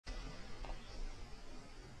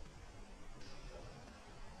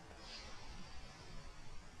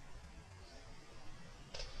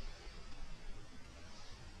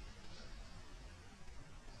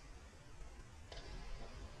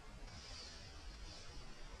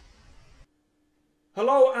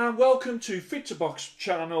Hello and welcome to Fit to Box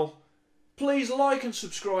channel. Please like and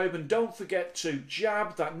subscribe and don't forget to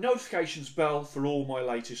jab that notifications bell for all my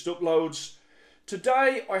latest uploads.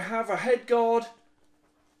 Today I have a Headguard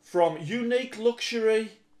from Unique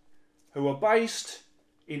Luxury, who are based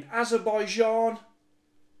in Azerbaijan,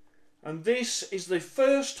 and this is the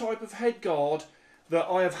first type of Headguard that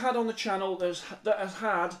I have had on the channel that has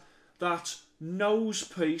had that nose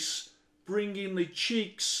piece bringing the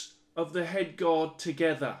cheeks of the Headguard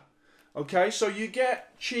together. Okay, so you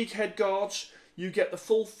get cheek Headguards, you get the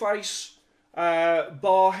full face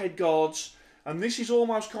bar Headguards, and this is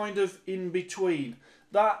almost kind of in between.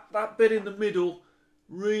 That bit in the middle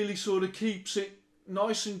really sort of keeps it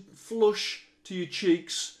nice and flush to your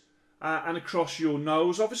cheeks and across your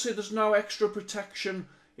nose. Obviously there's no extra protection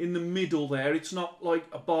in the middle there, it's not like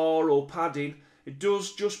a bar or padding, it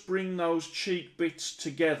does just bring those cheek bits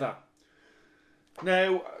together.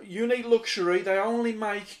 Now, Unique Luxury, they only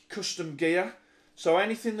make custom gear, so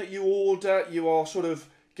anything that you order, you are sort of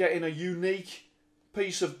getting a unique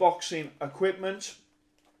piece of boxing equipment.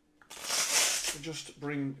 I'll just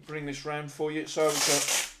bring this round for you. So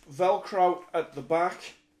it's a Velcro at the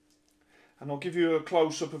back, and I'll give you a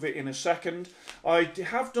close-up of it in a second. I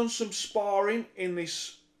have done some sparring in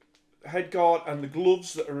this Headguard and the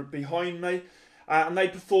gloves that are behind me, and they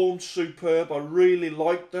performed superb. I really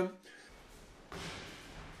liked them.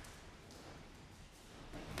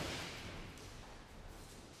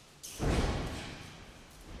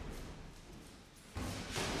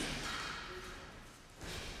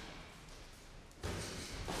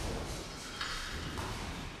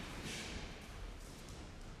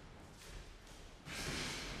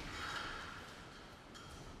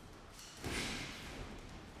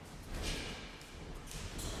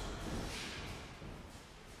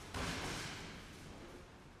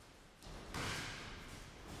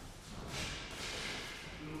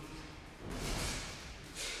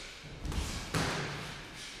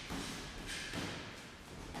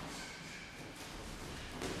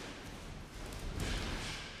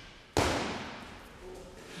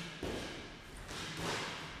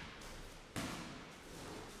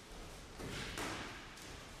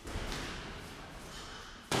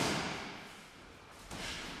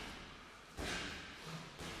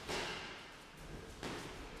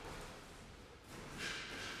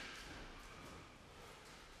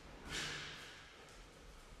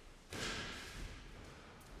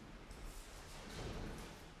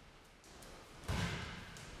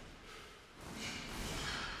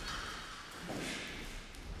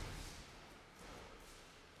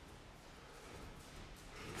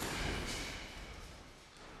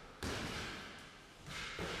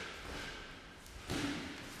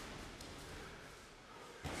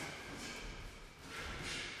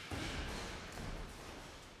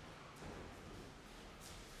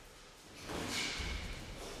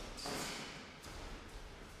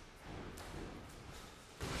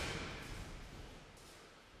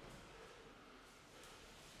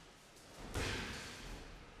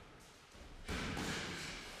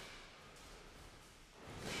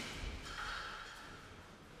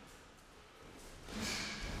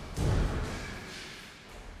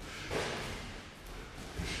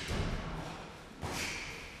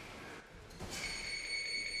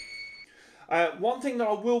 One thing that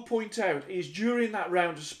I will point out is during that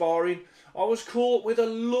round of sparring, I was caught with a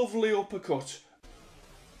lovely uppercut.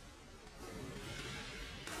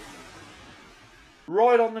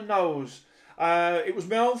 Right on the nose. It was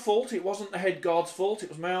my own fault, it wasn't the Headguard's fault, it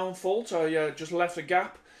was my own fault. I just left a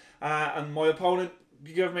gap and my opponent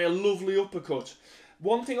gave me a lovely uppercut.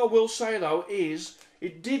 One thing I will say though is,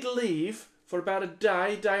 it did leave for about a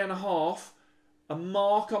day and a half, a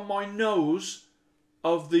mark on my nose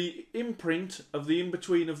of the imprint of the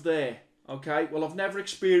in-between of there. Okay, well I've never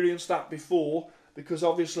experienced that before because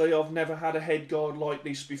obviously I've never had a Headguard like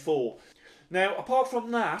this before. Now apart from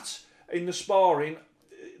that, in the sparring,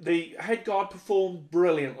 the Headguard performed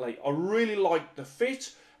brilliantly. I really liked the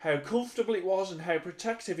fit, how comfortable it was and how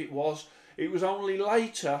protective it was. It was only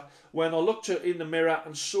later when I looked in the mirror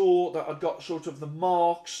and saw that I'd got sort of the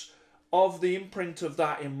marks of the imprint of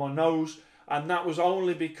that in my nose, and that was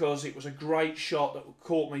only because it was a great shot that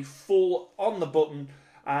caught me full on the button,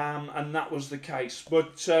 and that was the case.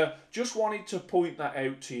 But just wanted to point that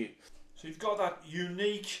out to you. So you've got that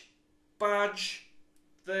unique badge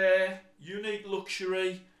there, Unique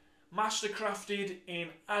Luxury, mastercrafted in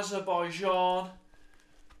Azerbaijan,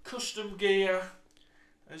 custom gear.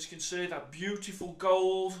 As you can see, that beautiful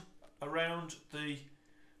gold around the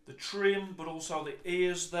trim, but also the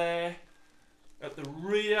ears there. At the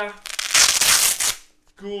rear,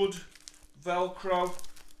 good Velcro.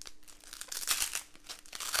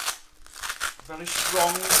 very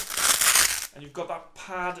strong. And you've got that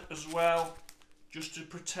pad as well, just to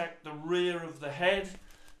protect the rear of the head.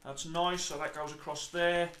 That's nice, so that goes across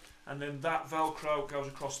there, and then that Velcro goes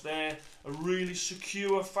across there. A really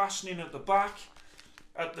secure fastening at the back.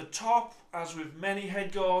 At the top, as with many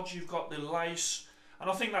head guards, you've got the lace, and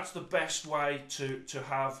I think that's the best way to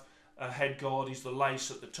have a head guard, is the lace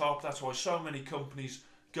at the top. That's why so many companies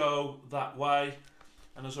go that way.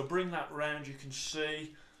 And as I bring that round, you can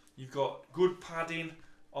see you've got good padding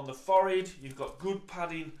on the forehead, you've got good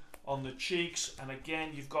padding on the cheeks, and again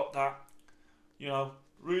you've got that, you know,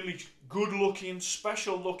 really good looking,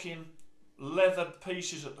 special looking leather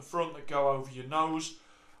pieces at the front that go over your nose.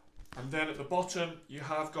 And then at the bottom you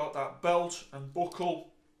have got that belt and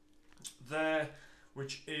buckle there,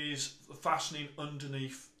 which is the fastening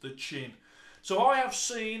underneath the chin. So I have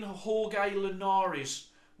seen Jorge Linares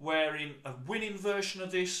wearing a winning version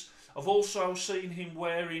of this. I've also seen him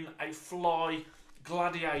wearing a Fly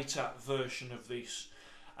Gladiator version of this.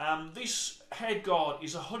 This head guard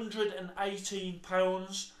is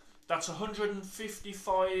 £118. That's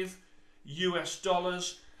 155 US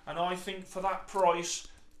dollars, and I think for that price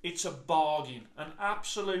it's a bargain, an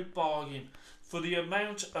absolute bargain, for the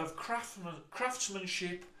amount of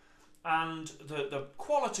craftsmanship and the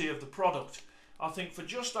quality of the product. I think for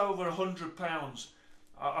just over £100,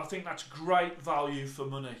 I think that's great value for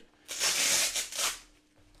money.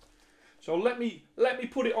 So let me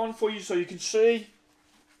put it on for you so you can see.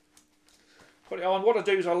 Put it on. What I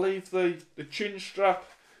do is I leave the chin strap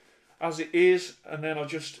as it is, and then I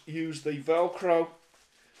just use the Velcro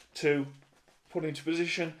to put into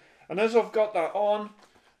position. And as I've got that on,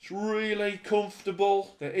 it's really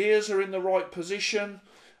comfortable. The ears are in the right position.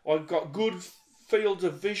 I've got good field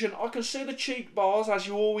of vision. I can see the cheek bars, as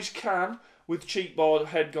you always can with cheek bar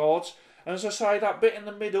head guards. And as I say, that bit in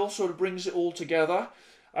the middle sort of brings it all together.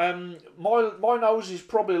 My nose is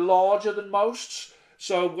probably larger than most,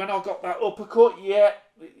 so when I got that uppercut, yeah,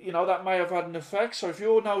 you know, that may have had an effect. So if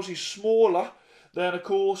your nose is smaller, then of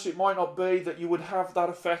course it might not be that you would have that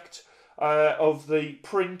effect of the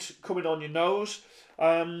print coming on your nose.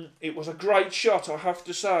 It was a great shot, I have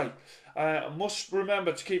to say. I must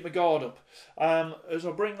remember to keep my guard up. As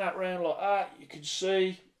I bring that round like that, you can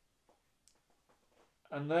see,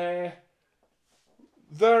 and there,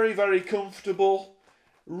 very, very comfortable,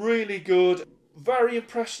 really good. Very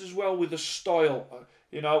impressed as well with the style.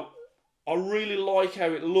 You know, I really like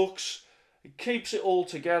how it looks. It keeps it all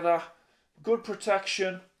together. Good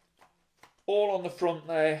protection, all on the front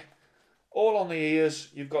there, all on the ears.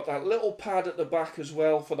 You've got that little pad at the back as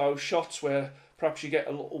well for those shots where perhaps you get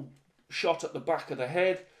a little shot at the back of the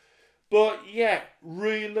head. But yeah,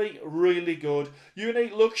 really, really good.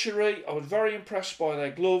 Unique Luxury, I was very impressed by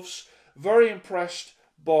their gloves, very impressed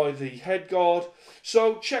by the head guard.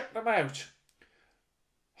 So check them out.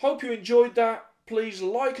 Hope you enjoyed that. Please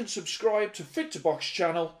like and subscribe to Fit2Box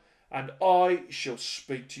channel, and I shall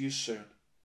speak to you soon.